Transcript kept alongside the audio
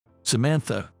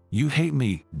"Samantha, you hate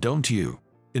me, don't you?"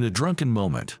 In a drunken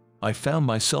moment, I found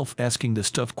myself asking this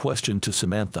tough question to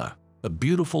Samantha, a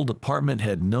beautiful department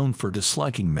head known for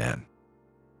disliking men.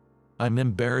 I'm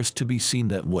embarrassed to be seen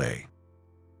that way.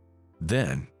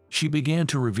 Then, she began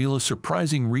to reveal a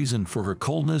surprising reason for her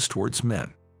coldness towards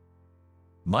men.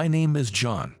 "My name is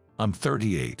John. I'm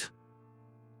 38.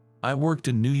 I worked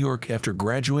in New York after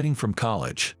graduating from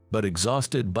college, but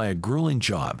exhausted by a grueling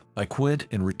job, I quit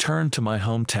and returned to my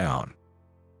hometown.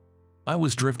 I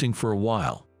was drifting for a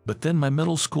while, but then my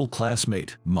middle school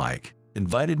classmate, Mike,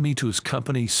 invited me to his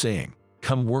company saying,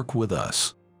 'Come work with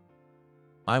us.'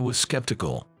 I was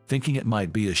skeptical, thinking it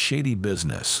might be a shady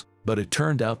business, but it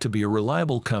turned out to be a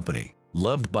reliable company,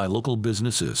 loved by local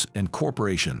businesses and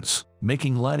corporations,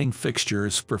 making lighting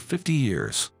fixtures for 50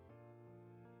 years.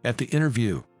 At the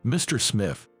interview, Mr.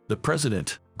 Smith, the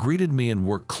president, greeted me in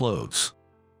work clothes.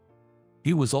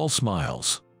 He was all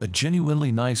smiles, a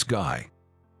genuinely nice guy.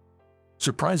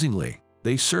 Surprisingly,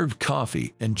 they served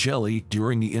coffee and jelly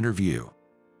during the interview,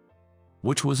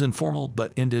 which was informal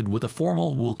but ended with a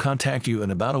formal "We'll contact you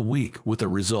in about a week with the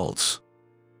results."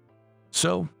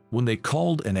 So, when they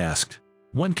called and asked,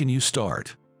 "When can you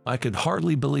start?" I could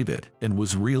hardly believe it and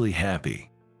was really happy.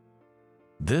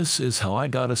 This is how I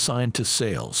got assigned to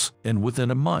sales, and within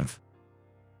a month,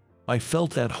 I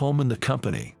felt at home in the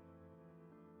company.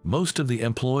 Most of the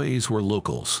employees were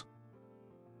locals.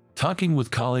 Talking with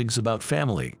colleagues about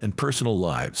family and personal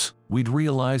lives, we'd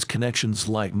realize connections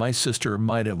like my sister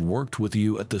might have worked with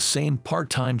you at the same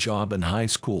part-time job in high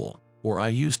school, or I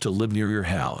used to live near your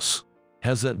house.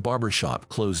 Has that barbershop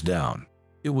closed down?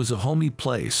 It was a homey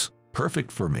place,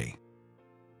 perfect for me.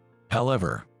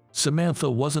 However, Samantha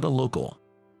wasn't a local.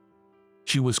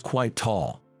 She was quite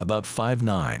tall, about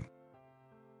 5'9".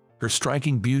 Her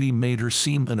striking beauty made her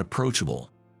seem unapproachable.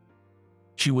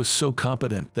 She was so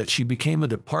competent that she became a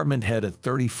department head at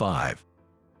 35.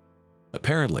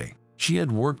 Apparently, she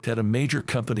had worked at a major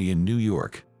company in New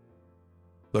York.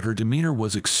 But her demeanor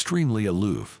was extremely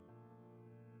aloof.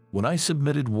 When I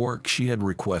submitted work she had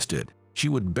requested, she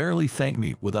would barely thank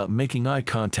me without making eye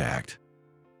contact.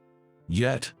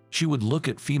 Yet, she would look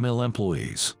at female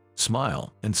employees,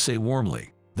 smile, and say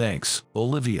warmly, "Thanks,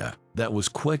 Olivia, that was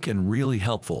quick and really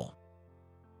helpful."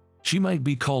 She might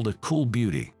be called a cool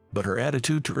beauty, but her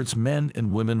attitude towards men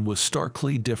and women was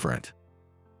starkly different.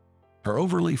 Her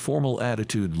overly formal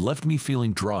attitude left me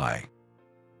feeling dry.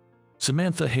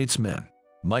 "Samantha hates men,"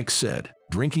 Mike said,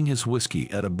 drinking his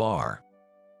whiskey at a bar.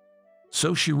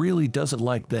 "So she really doesn't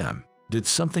like them. Did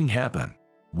something happen?"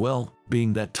 "Well,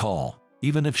 being that tall,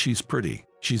 even if she's pretty,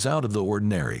 she's out of the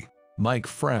ordinary." Mike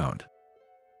frowned.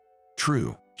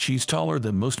 "True, she's taller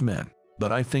than most men,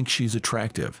 but I think she's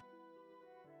attractive."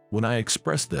 When I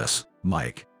expressed this,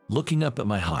 Mike, looking up at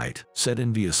my height, said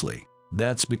enviously,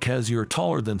 "That's because you're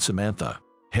taller than Samantha.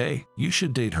 Hey, you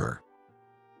should date her."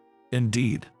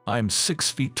 Indeed, I'm 6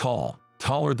 feet tall,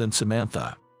 taller than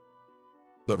Samantha.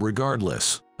 But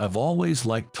regardless, I've always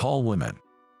liked tall women.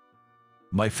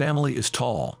 My family is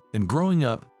tall, and growing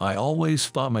up, I always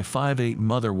thought my 5'8"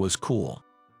 mother was cool.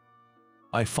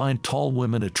 I find tall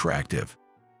women attractive.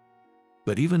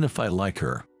 But even if I like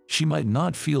her, she might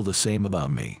not feel the same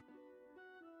about me.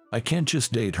 I can't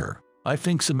just date her. I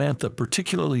think Samantha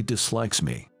particularly dislikes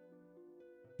me.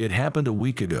 It happened a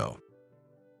week ago.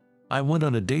 I went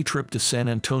on a day trip to San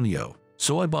Antonio,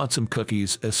 so I bought some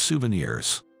cookies as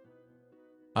souvenirs.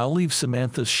 "I'll leave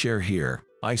Samantha's share here,"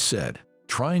 I said,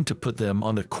 trying to put them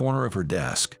on the corner of her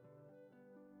desk.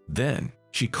 Then,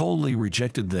 she coldly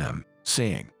rejected them,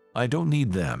 saying, "I don't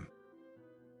need them."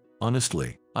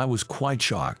 Honestly, I was quite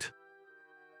shocked.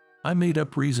 I made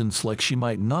up reasons like she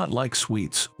might not like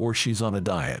sweets or she's on a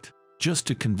diet, just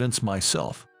to convince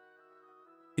myself.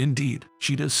 "Indeed,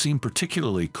 she does seem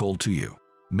particularly cold to you.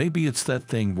 Maybe it's that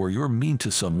thing where you're mean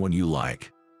to someone you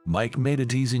like." Mike made a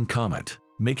teasing comment,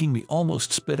 making me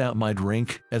almost spit out my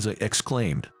drink as I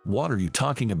exclaimed, "What are you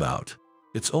talking about?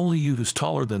 It's only you who's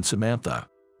taller than Samantha.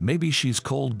 Maybe she's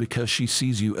cold because she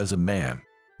sees you as a man."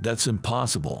 That's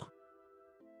impossible.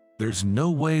 There's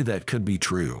no way that could be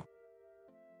true.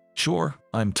 Sure,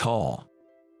 I'm tall,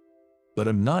 but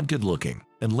I'm not good looking,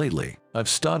 and lately, I've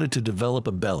started to develop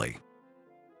a belly.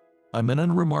 I'm an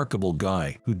unremarkable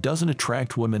guy who doesn't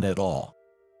attract women at all.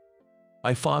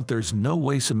 I thought there's no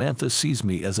way Samantha sees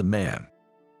me as a man.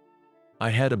 I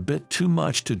had a bit too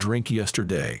much to drink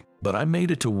yesterday, but I made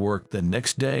it to work the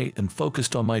next day and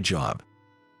focused on my job.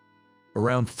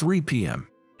 Around 3 p.m.,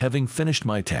 having finished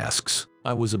my tasks,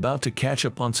 I was about to catch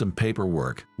up on some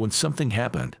paperwork when something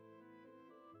happened.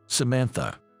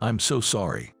 "Samantha, I'm so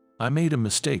sorry. I made a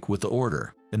mistake with the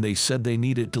order, and they said they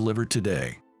need it delivered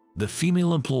today." The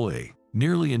female employee,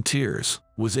 nearly in tears,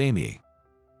 was Amy.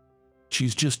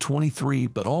 She's just 23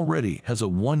 but already has a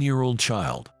 1-year-old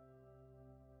child.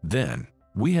 Then,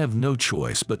 we have no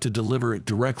choice but to deliver it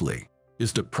directly.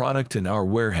 Is the product in our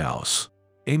warehouse?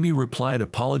 Amy replied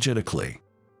apologetically.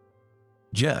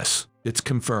 Yes, it's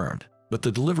confirmed, but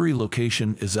the delivery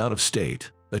location is out of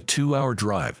state, a 2-hour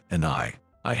drive, and I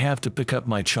have to pick up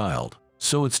my child,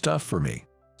 so it's tough for me.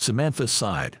 Samantha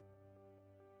sighed.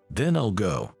 Then I'll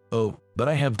go. Oh, but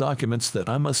I have documents that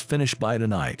I must finish by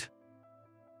tonight.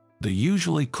 The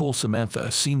usually cool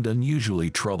Samantha seemed unusually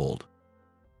troubled.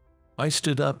 I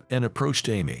stood up and approached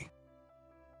Amy.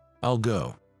 I'll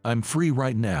go. I'm free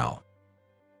right now.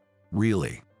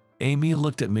 Really? Amy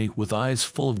looked at me with eyes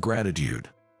full of gratitude.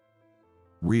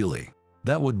 Really?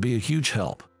 That would be a huge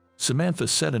help, Samantha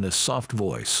said in a soft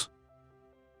voice.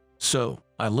 So,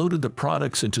 I loaded the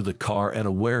products into the car at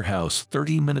a warehouse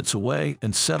 30 minutes away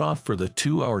and set off for the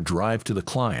 2-hour drive to the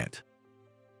client.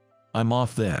 I'm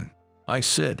off then, I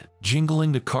said,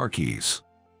 jingling the car keys.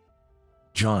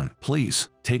 John, please,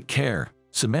 take care,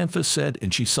 Samantha said,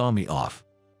 and she saw me off.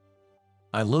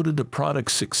 I loaded the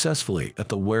products successfully at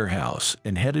the warehouse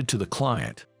and headed to the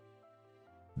client.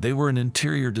 They were an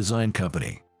interior design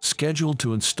company, scheduled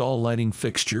to install lighting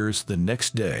fixtures the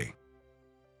next day.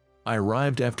 I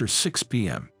arrived after 6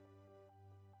 p.m.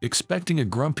 Expecting a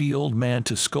grumpy old man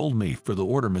to scold me for the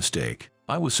order mistake,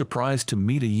 I was surprised to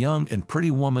meet a young and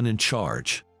pretty woman in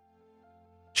charge.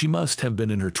 She must have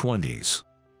been in her 20s.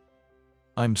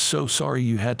 I'm so sorry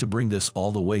you had to bring this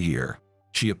all the way here,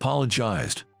 she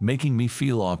apologized, making me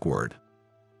feel awkward.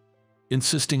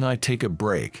 Insisting I take a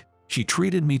break, she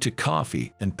treated me to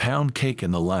coffee and pound cake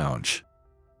in the lounge.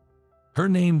 Her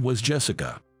name was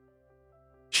Jessica.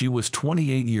 She was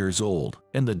 28 years old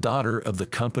and the daughter of the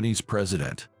company's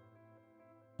president.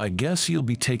 I guess you'll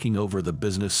be taking over the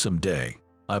business someday,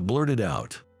 I blurted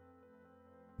out.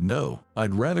 No,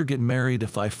 I'd rather get married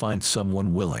if I find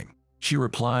someone willing, she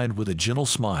replied with a gentle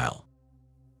smile.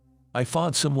 I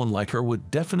thought someone like her would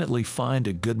definitely find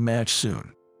a good match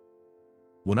soon.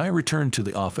 When I returned to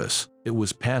the office, it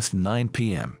was past 9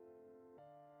 p.m.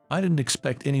 I didn't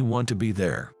expect anyone to be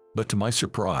there, but to my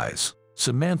surprise,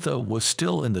 Samantha was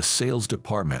still in the sales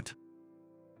department.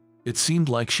 It seemed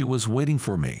like she was waiting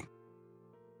for me.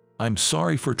 I'm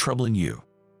sorry for troubling you.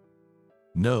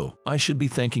 No, I should be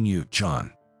thanking you,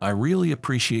 John. I really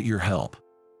appreciate your help.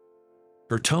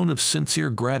 Her tone of sincere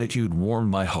gratitude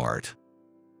warmed my heart.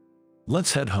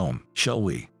 Let's head home, shall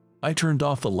we? I turned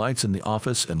off the lights in the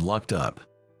office and locked up.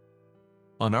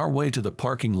 On our way to the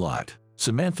parking lot,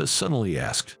 Samantha suddenly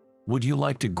asked, would you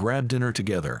like to grab dinner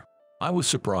together? I was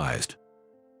surprised.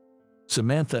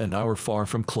 Samantha and I were far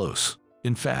from close.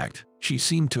 In fact, she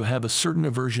seemed to have a certain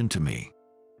aversion to me.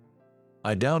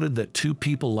 I doubted that two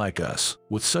people like us,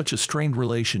 with such a strained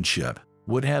relationship,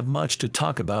 would have much to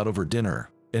talk about over dinner,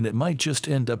 and it might just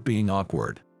end up being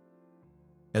awkward.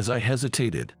 As I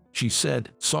hesitated, she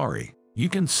said, sorry, you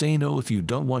can say no if you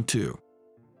don't want to.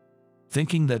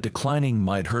 Thinking that declining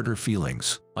might hurt her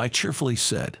feelings, I cheerfully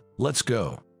said, let's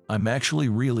go. I'm actually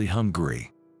really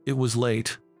hungry. It was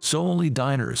late, so only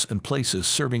diners and places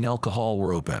serving alcohol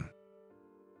were open.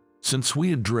 Since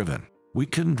we had driven, we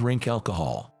couldn't drink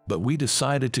alcohol, but we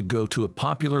decided to go to a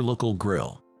popular local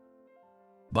grill.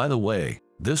 By the way,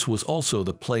 this was also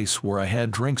the place where I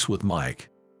had drinks with Mike.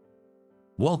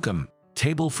 Welcome,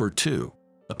 table for two.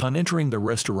 Upon entering the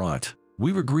restaurant,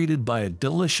 we were greeted by a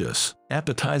delicious,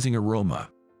 appetizing aroma.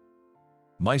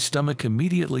 My stomach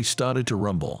immediately started to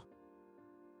rumble.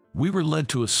 We were led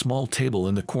to a small table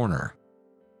in the corner.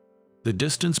 The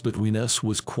distance between us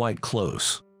was quite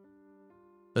close.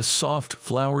 A soft,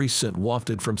 flowery scent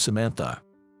wafted from Samantha.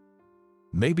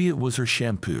 Maybe it was her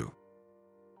shampoo.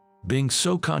 Being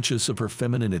so conscious of her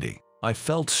femininity, I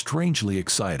felt strangely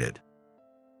excited.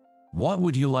 What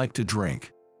would you like to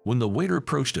drink? When the waiter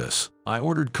approached us, I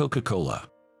ordered Coca-Cola.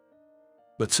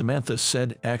 But Samantha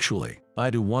said, actually, I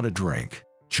do want a drink.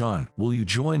 John, will you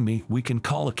join me? We can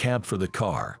call a cab for the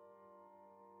car.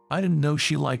 I didn't know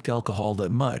she liked alcohol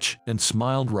that much and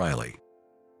smiled wryly.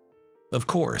 Of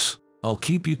course, I'll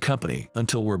keep you company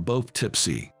until we're both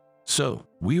tipsy. So,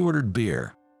 we ordered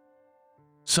beer.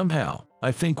 Somehow,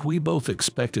 I think we both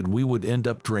expected we would end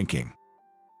up drinking.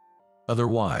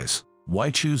 Otherwise, why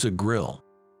choose a grill?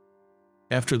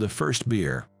 After the first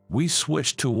beer, we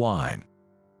switched to wine.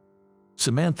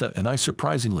 Samantha and I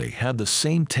surprisingly had the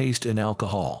same taste in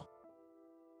alcohol.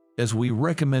 As we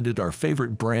recommended our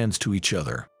favorite brands to each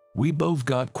other, we both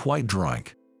got quite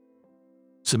drunk.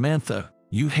 Samantha,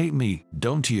 you hate me,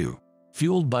 don't you?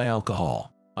 Fueled by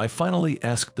alcohol, I finally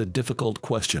asked the difficult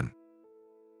question.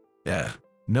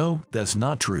 "No, that's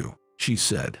not true," she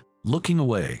said, looking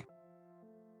away.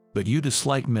 "But you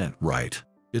dislike men, right?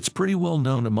 It's pretty well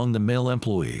known among the male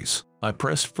employees," I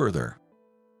pressed further.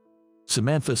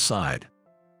 Samantha sighed.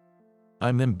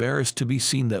 "I'm embarrassed to be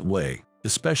seen that way,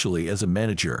 especially as a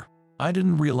manager. I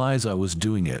didn't realize I was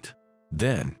doing it."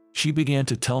 Then, she began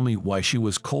to tell me why she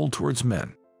was cold towards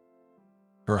men.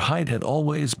 Her height had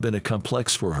always been a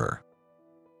complex for her.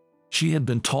 She had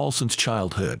been tall since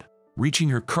childhood, reaching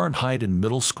her current height in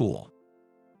middle school.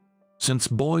 Since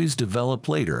boys developed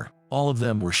later, all of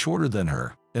them were shorter than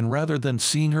her, and rather than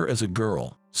seeing her as a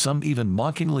girl, some even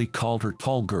mockingly called her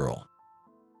tall girl.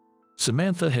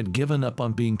 Samantha had given up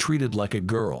on being treated like a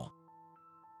girl.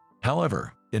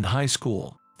 However, in high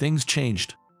school, things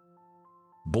changed.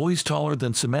 Boys taller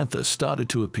than Samantha started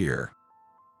to appear.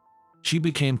 She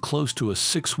became close to a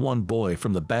 6'1" boy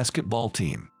from the basketball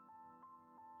team.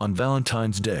 On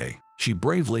Valentine's Day, she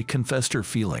bravely confessed her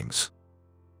feelings.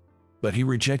 But he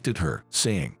rejected her,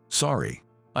 saying, "Sorry,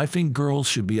 I think girls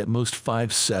should be at most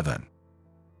 5'7".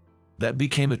 That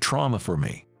became a trauma for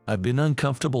me. I've been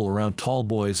uncomfortable around tall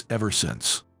boys ever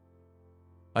since.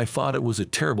 I thought it was a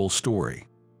terrible story.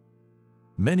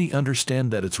 Many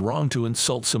understand that it's wrong to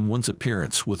insult someone's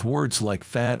appearance with words like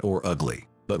fat or ugly,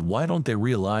 but why don't they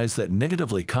realize that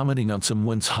negatively commenting on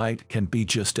someone's height can be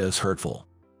just as hurtful?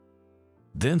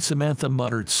 Then Samantha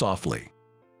muttered softly,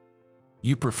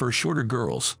 "You prefer shorter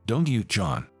girls, don't you,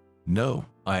 John?" "No,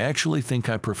 I actually think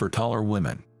I prefer taller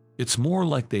women. It's more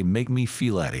like they make me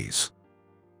feel at ease."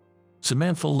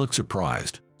 Samantha looked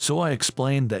surprised, so I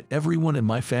explained that everyone in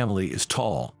my family is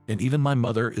tall, and even my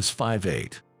mother is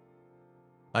 5'8".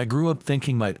 I grew up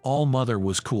thinking my all mother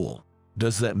was cool.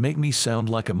 Does that make me sound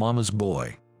like a mama's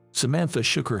boy? Samantha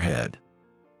shook her head.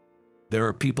 There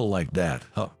are people like that,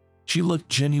 huh? She looked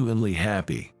genuinely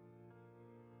happy.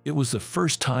 It was the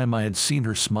first time I had seen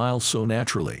her smile so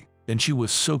naturally, and she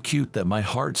was so cute that my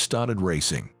heart started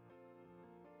racing.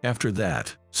 After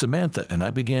that, Samantha and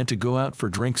I began to go out for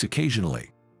drinks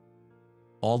occasionally.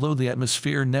 Although the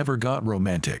atmosphere never got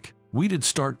romantic, we did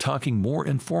start talking more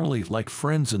informally like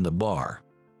friends in the bar.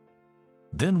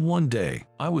 Then one day,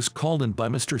 I was called in by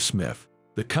Mr. Smith,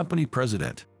 the company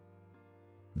president.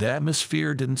 The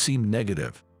atmosphere didn't seem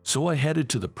negative, so I headed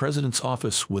to the president's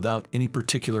office without any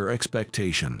particular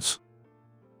expectations.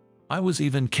 I was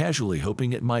even casually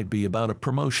hoping it might be about a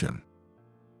promotion.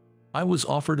 I was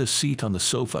offered a seat on the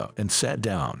sofa and sat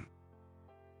down.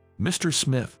 Mr.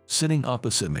 Smith, sitting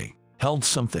opposite me, held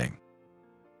something.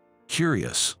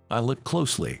 Curious, I looked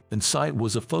closely. Inside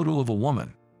was a photo of a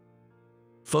woman.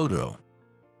 Photo.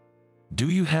 "Do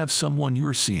you have someone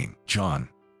you're seeing, John?"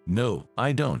 "No,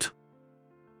 I don't."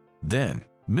 Then,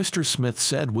 Mr. Smith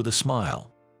said with a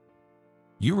smile,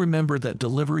 "You remember that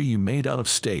delivery you made out of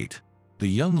state? The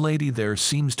young lady there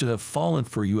seems to have fallen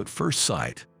for you at first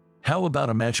sight. How about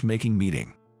a matchmaking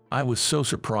meeting?" I was so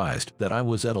surprised that I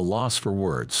was at a loss for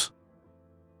words.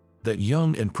 That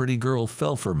young and pretty girl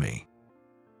fell for me.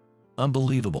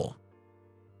 Unbelievable.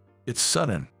 It's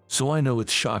sudden, so I know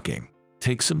it's shocking.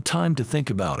 Take some time to think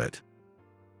about it.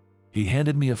 He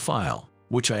handed me a file,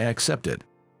 which I accepted.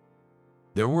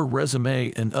 There were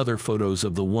resume and other photos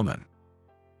of the woman.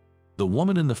 The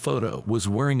woman in the photo was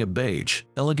wearing a beige,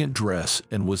 elegant dress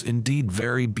and was indeed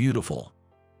very beautiful.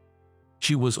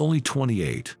 She was only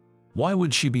 28. Why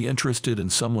would she be interested in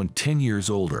someone 10 years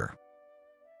older?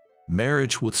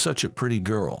 Marriage with such a pretty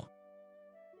girl.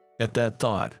 At that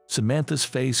thought, Samantha's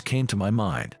face came to my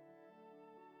mind.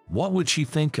 What would she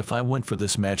think if I went for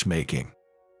this matchmaking?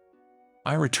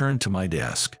 I returned to my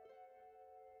desk.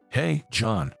 "Hey,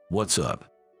 John, what's up?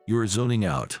 You're zoning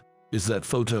out. Is that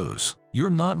photos?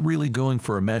 You're not really going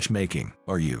for a matchmaking,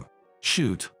 are you?"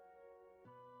 "Shoot."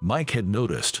 Mike had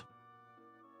noticed.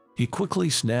 He quickly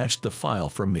snatched the file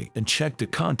from me and checked the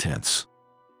contents.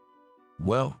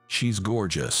 "Well, she's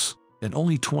gorgeous. And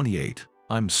only 28.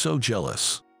 I'm so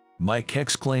jealous," Mike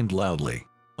exclaimed loudly,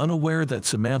 unaware that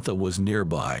Samantha was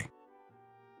nearby.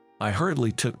 I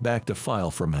hurriedly took back the file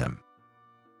from him.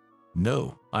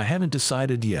 "No, I haven't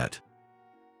decided yet."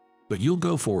 "But you'll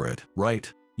go for it,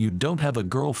 right? You don't have a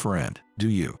girlfriend, do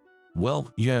you?"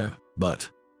 "Well, yeah, but..."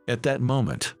 At that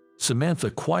moment, Samantha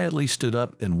quietly stood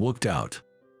up and walked out.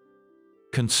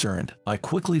 Concerned, I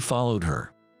quickly followed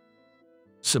her.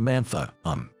 "Samantha,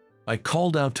 I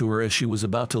called out to her as she was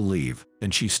about to leave,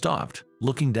 and she stopped,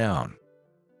 looking down.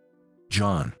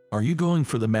 "John, are you going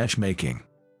for the matchmaking?"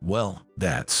 "Well,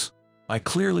 that's..." I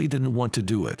clearly didn't want to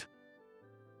do it.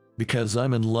 Because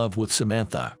I'm in love with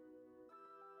Samantha.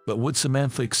 But would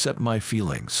Samantha accept my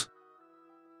feelings?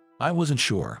 I wasn't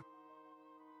sure.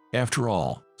 After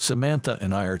all, Samantha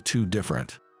and I are too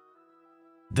different.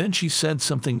 Then she said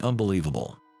something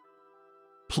unbelievable.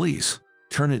 "Please,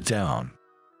 turn it down."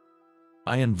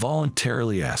 I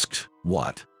involuntarily asked,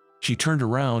 "What?" She turned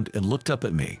around and looked up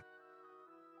at me.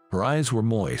 Her eyes were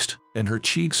moist, and her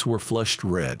cheeks were flushed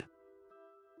red.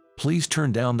 "Please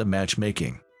turn down the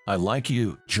matchmaking. I like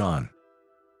you, John."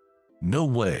 "No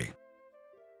way.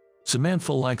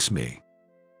 Samantha likes me."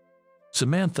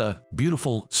 Samantha,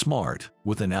 beautiful, smart,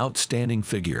 with an outstanding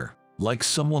figure, likes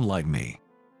someone like me.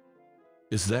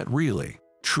 Is that really,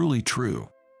 truly true?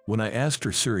 When I asked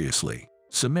her seriously,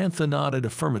 Samantha nodded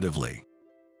affirmatively.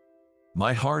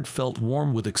 My heart felt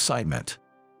warm with excitement.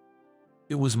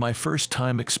 It was my first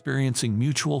time experiencing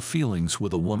mutual feelings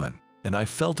with a woman, and I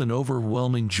felt an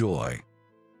overwhelming joy.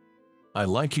 "I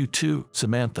like you too,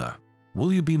 Samantha.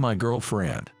 Will you be my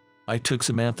girlfriend?" I took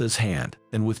Samantha's hand,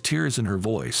 and with tears in her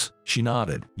voice, she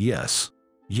nodded, "Yes."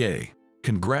 "Yay.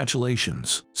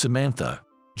 Congratulations, Samantha."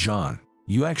 "John,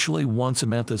 you actually won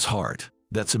Samantha's heart.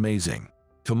 That's amazing."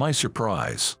 To my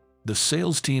surprise, the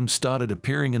sales team started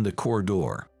appearing in the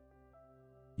corridor.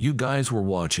 You guys were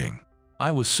watching.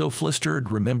 I was so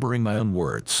flustered remembering my own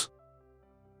words.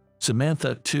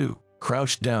 Samantha, too,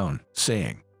 crouched down,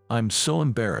 saying, "I'm so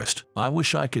embarrassed, I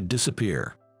wish I could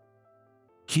disappear."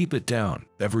 "Keep it down,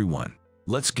 everyone.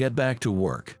 Let's get back to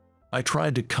work." I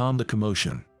tried to calm the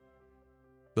commotion.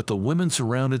 But the women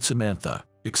surrounded Samantha,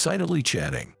 excitedly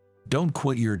chatting. "Don't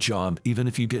quit your job even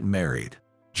if you get married.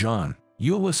 John,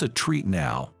 you owe us a treat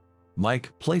now."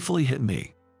 Mike playfully hit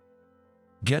me.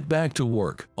 "Get back to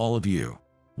work, all of you.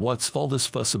 What's all this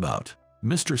fuss about?"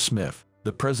 Mr. Smith,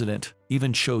 the president,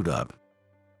 even showed up.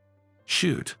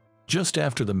 "Shoot, just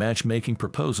after the matchmaking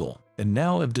proposal, and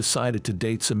now I've decided to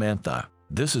date Samantha.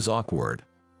 This is awkward."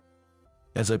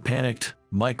 As I panicked,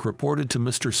 Mike reported to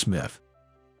Mr. Smith.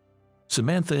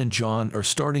 "Samantha and John are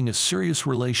starting a serious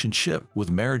relationship with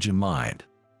marriage in mind.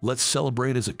 Let's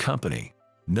celebrate as a company."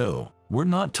 "No, we're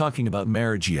not talking about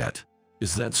marriage yet.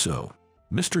 Is that so?"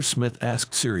 Mr. Smith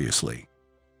asked seriously.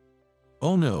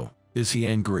 "Oh no, is he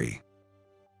angry?"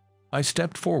 I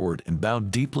stepped forward and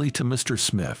bowed deeply to Mr.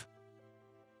 Smith.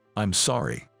 "I'm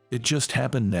sorry, it just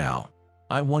happened now.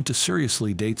 I want to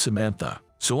seriously date Samantha,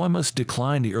 so I must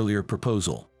decline the earlier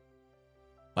proposal."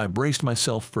 I braced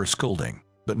myself for a scolding,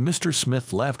 but Mr.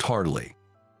 Smith laughed heartily.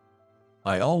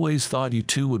 "I always thought you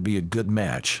two would be a good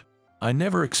match. I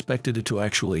never expected it to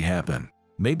actually happen.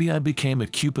 Maybe I became a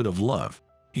cupid of love."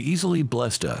 He easily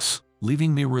blessed us,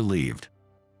 leaving me relieved.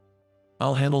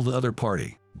 "I'll handle the other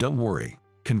party, don't worry.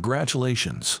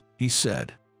 Congratulations," he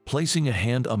said, placing a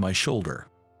hand on my shoulder.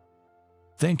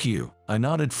 "Thank you," I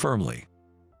nodded firmly.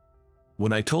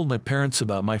 When I told my parents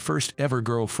about my first ever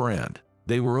girlfriend,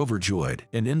 they were overjoyed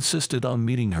and insisted on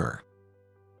meeting her.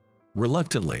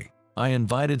 Reluctantly, I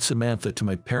invited Samantha to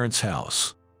my parents'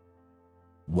 house.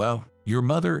 "Wow, your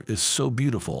mother is so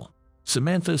beautiful."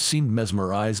 Samantha seemed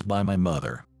mesmerized by my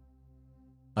mother.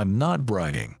 "I'm not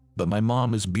bragging, but my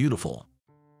mom is beautiful.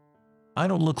 I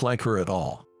don't look like her at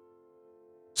all."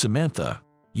 "Samantha,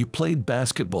 you played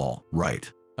basketball,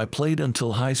 right?" "I played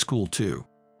until high school too."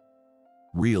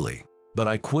 "Really? But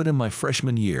I quit in my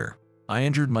freshman year. I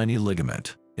injured my knee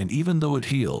ligament, and even though it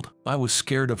healed, I was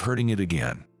scared of hurting it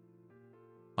again."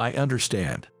 "I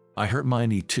understand. I hurt my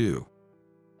knee too."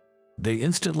 They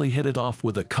instantly hit it off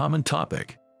with a common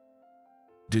topic.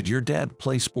 "Did your dad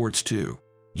play sports too?"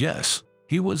 "Yes,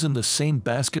 he was in the same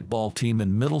basketball team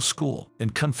in middle school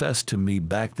and confessed to me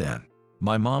back then."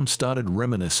 My mom started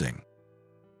reminiscing.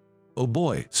 "Oh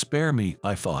boy, spare me,"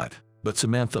 I thought, but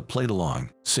Samantha played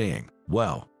along, saying,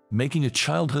 "Wow, making a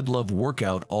childhood love work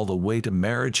out all the way to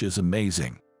marriage is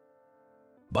amazing.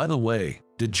 By the way,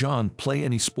 did John play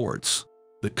any sports?"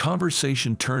 The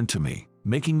conversation turned to me,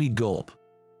 making me gulp.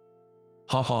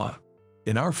 Haha.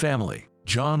 In our family,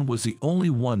 John was the only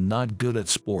one not good at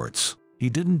sports. He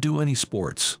didn't do any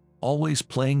sports, always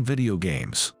playing video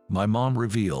games, my mom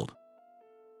revealed.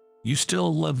 "You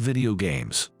still love video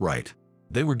games, right?"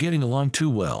 They were getting along too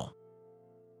well.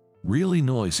 Really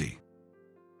noisy.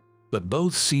 But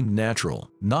both seemed natural,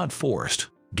 not forced,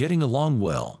 getting along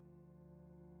well.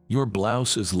 "Your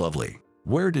blouse is lovely.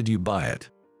 Where did you buy it?"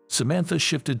 Samantha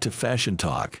shifted to fashion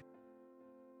talk.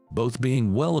 Both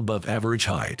being well above average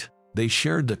height, they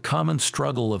shared the common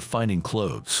struggle of finding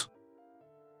clothes.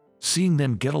 Seeing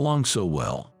them get along so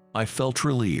well, I felt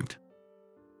relieved.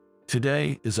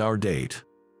 "Today is our date.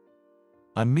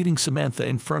 I'm meeting Samantha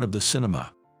in front of the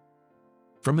cinema."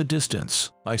 From a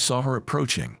distance, I saw her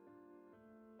approaching.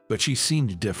 But she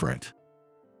seemed different.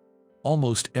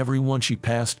 Almost everyone she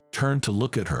passed turned to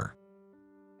look at her.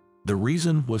 The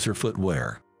reason was her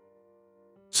footwear.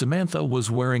 Samantha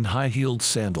was wearing high-heeled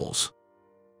sandals.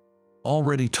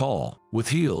 Already tall, With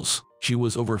heels, she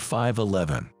was over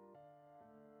 5'11".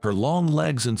 Her long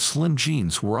legs and slim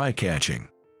jeans were eye-catching.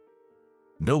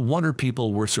 No wonder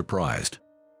people were surprised.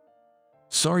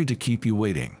 "Sorry to keep you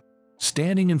waiting."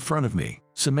 Standing in front of me,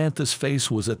 Samantha's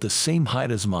face was at the same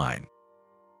height as mine.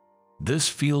 "This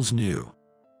feels new."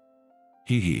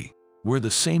 Hee hee. "We're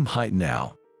the same height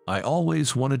now. I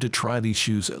always wanted to try these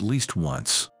shoes at least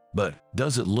once, but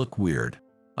does it look weird?"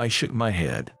 I shook my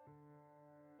head.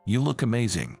 "You look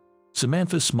amazing."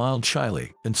 Samantha smiled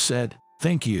shyly and said,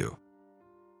 "Thank you."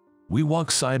 We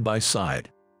walked side by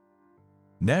side,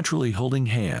 naturally holding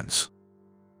hands.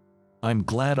 "I'm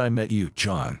glad I met you,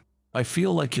 John. I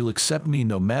feel like you'll accept me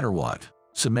no matter what."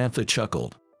 Samantha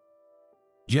chuckled.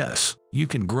 "Yes, you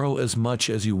can grow as much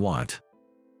as you want.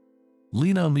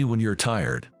 Lean on me when you're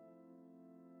tired.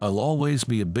 I'll always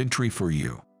be a big tree for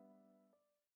you."